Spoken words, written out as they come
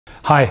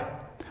Hi,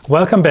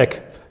 welcome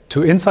back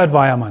to Inside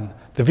Weyermann,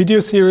 the video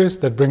series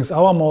that brings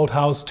our malt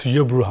house to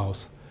your brew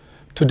house.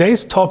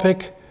 Today's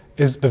topic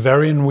is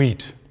Bavarian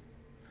wheat.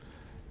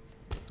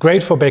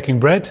 Great for baking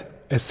bread,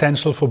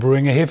 essential for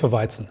brewing a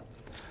Hefeweizen.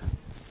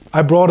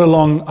 I brought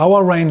along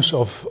our range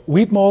of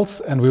wheat malts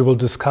and we will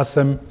discuss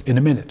them in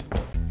a minute.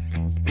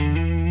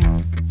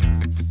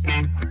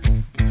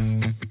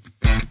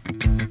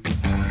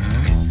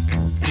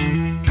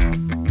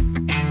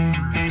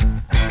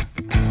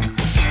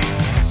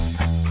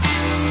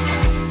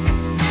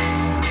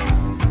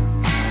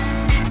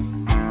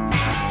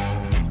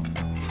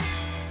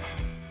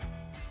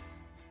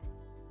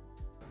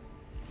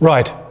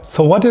 Right,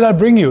 so what did I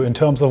bring you in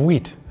terms of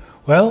wheat?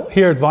 Well,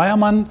 here at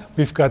Weyermann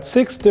we've got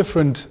 6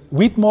 different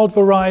wheat malt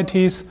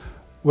varieties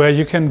where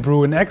you can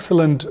brew an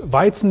excellent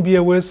Weizen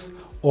beer with,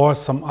 or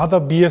some other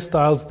beer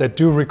styles that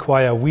do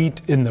require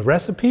wheat in the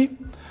recipe.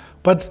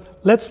 But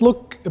let's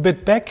look a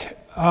bit back,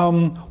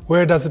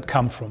 where does it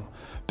come from?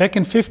 Back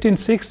in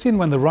 1516,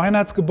 when the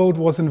Reinheitsgebot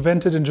was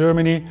invented in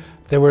Germany,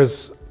 there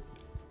was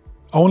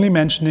only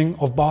mentioning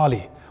of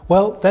barley.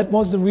 Well, that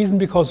was the reason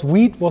because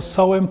wheat was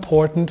so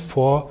important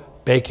for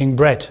baking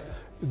bread.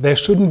 There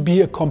shouldn't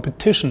be a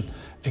competition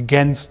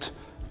against,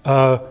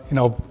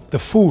 the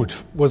food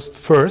was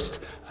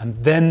first and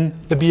then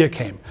the beer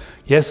came.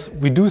 Yes,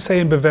 we do say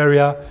in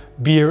Bavaria,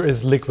 beer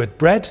is liquid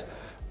bread,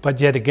 but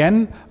yet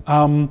again,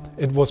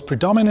 it was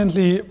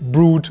predominantly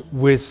brewed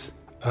with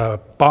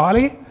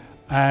barley,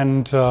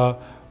 and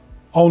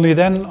only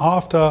then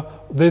after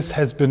this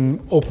has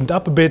been opened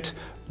up a bit,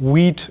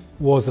 wheat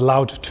was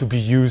allowed to be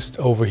used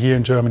over here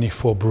in Germany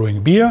for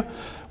brewing beer.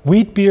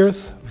 Wheat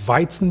beers,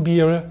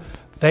 Weizenbiere,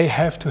 they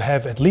have to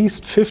have at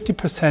least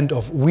 50%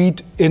 of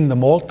wheat in the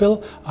malt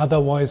bill,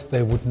 otherwise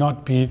they would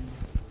not be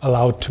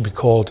allowed to be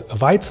called a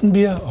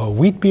Weizenbier or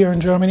wheat beer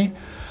in Germany.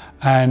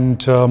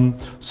 And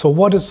so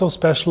what is so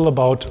special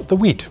about the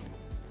wheat?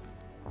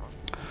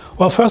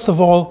 Well, first of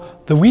all,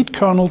 the wheat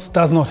kernels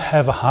does not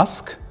have a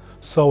husk,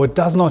 so it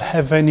does not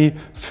have any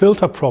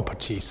filter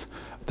properties.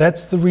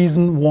 That's the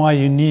reason why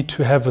you need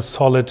to have a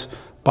solid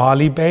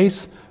barley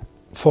base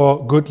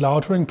for good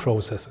lautering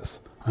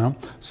processes.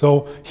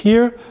 So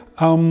here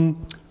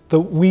the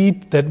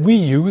wheat that we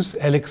use,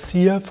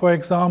 Elixir for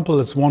example,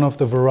 is one of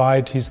the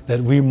varieties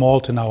that we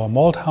malt in our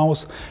malt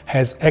house,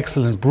 has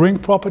excellent brewing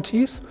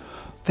properties.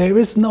 There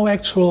is no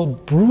actual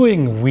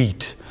brewing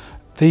wheat.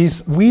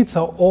 These wheats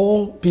are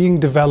all being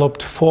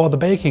developed for the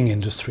baking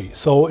industry.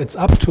 So it's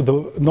up to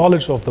the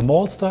knowledge of the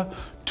maltster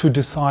to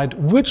decide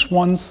which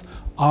ones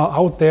are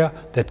out there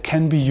that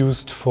can be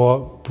used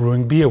for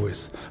brewing beer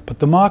with. But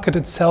the market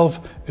itself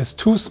is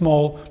too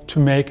small to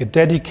make a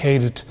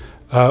dedicated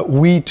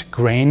wheat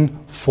grain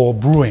for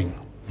brewing.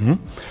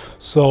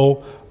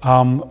 So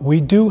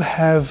we do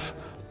have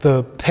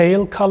the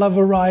pale color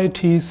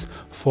varieties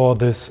for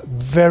this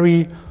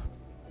very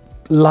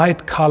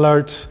light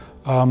colored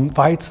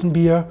Weizen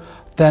beer.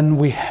 Then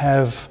we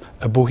have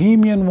a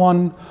Bohemian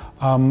one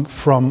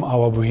from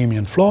our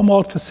Bohemian floor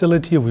malt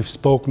facility. We've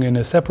spoken in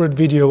a separate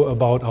video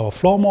about our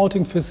floor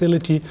malting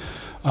facility,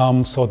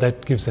 so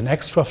that gives an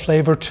extra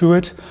flavor to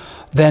it.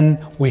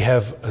 Then we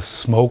have a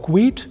smoke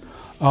wheat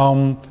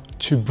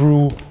to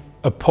brew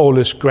a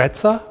Polish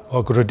Grätzer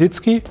or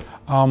Grodzicki,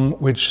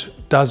 which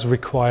does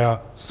require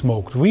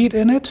smoked wheat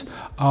in it,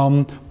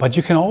 but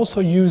you can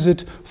also use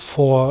it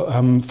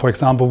for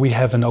example, we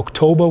have an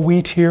October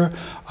wheat here,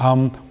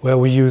 where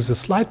we use a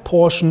slight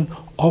portion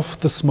of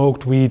the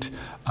smoked wheat,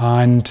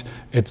 and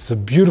it's a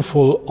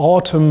beautiful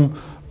autumn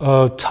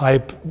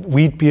type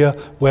wheat beer,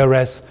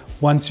 whereas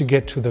once you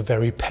get to the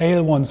very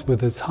pale ones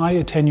with its high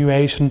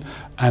attenuation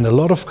and a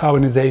lot of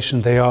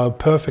carbonization, they are a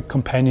perfect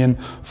companion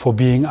for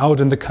being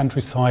out in the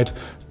countryside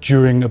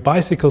during a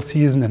bicycle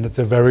season, and it's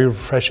a very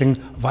refreshing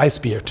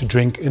Weissbier to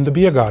drink in the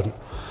beer garden.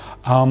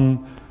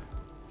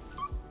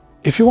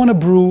 If you want to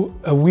brew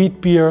a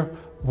wheat beer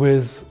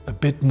with a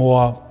bit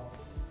more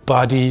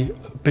body,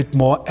 a bit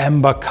more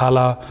amber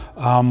color,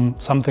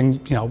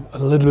 something a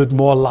little bit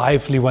more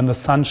lively when the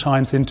sun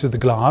shines into the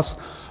glass,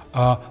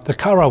 the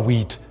Cara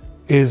wheat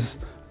is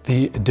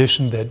the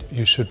addition that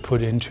you should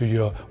put into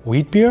your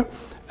wheat beer.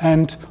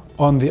 And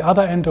on the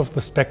other end of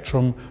the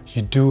spectrum,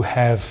 you do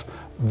have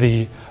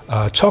the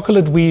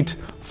chocolate wheat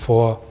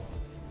for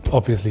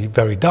obviously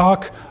very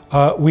dark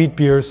wheat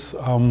beers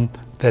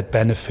that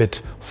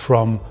benefit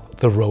from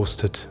the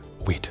roasted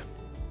wheat.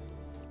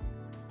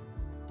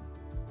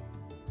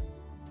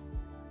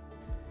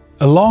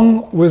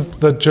 Along with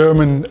the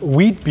German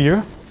wheat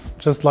beer,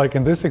 just like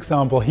in this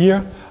example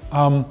here,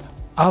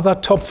 other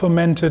top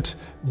fermented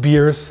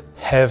beers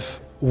have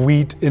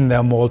wheat in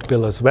their malt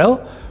bill as well,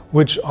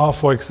 which are,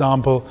 for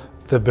example,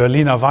 the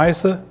Berliner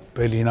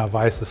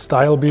Weisse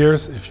style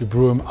beers, if you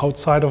brew them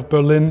outside of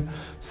Berlin.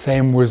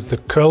 Same with the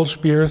Kölsch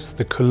beers,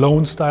 the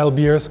Cologne style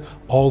beers,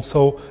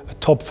 also a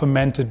top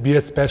fermented beer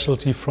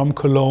specialty from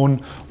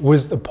Cologne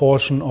with a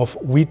portion of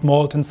wheat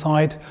malt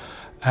inside.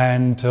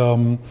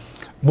 And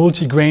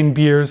multi-grain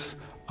beers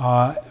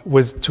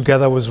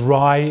together with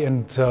rye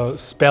and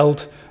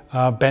spelt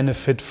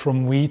benefit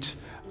from wheat.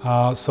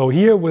 So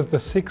here with the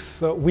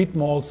 6 wheat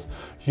malts,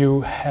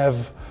 you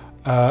have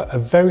a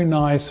very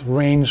nice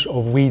range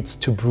of wheats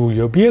to brew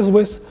your beers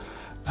with.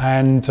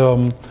 And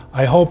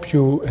I hope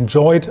you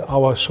enjoyed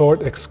our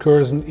short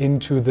excursion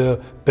into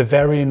the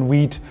Bavarian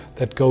wheat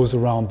that goes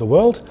around the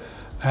world.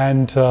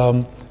 And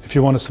if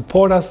you want to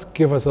support us,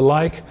 give us a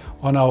like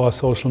on our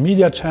social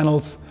media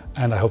channels,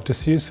 and I hope to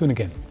see you soon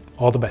again.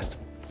 All the best.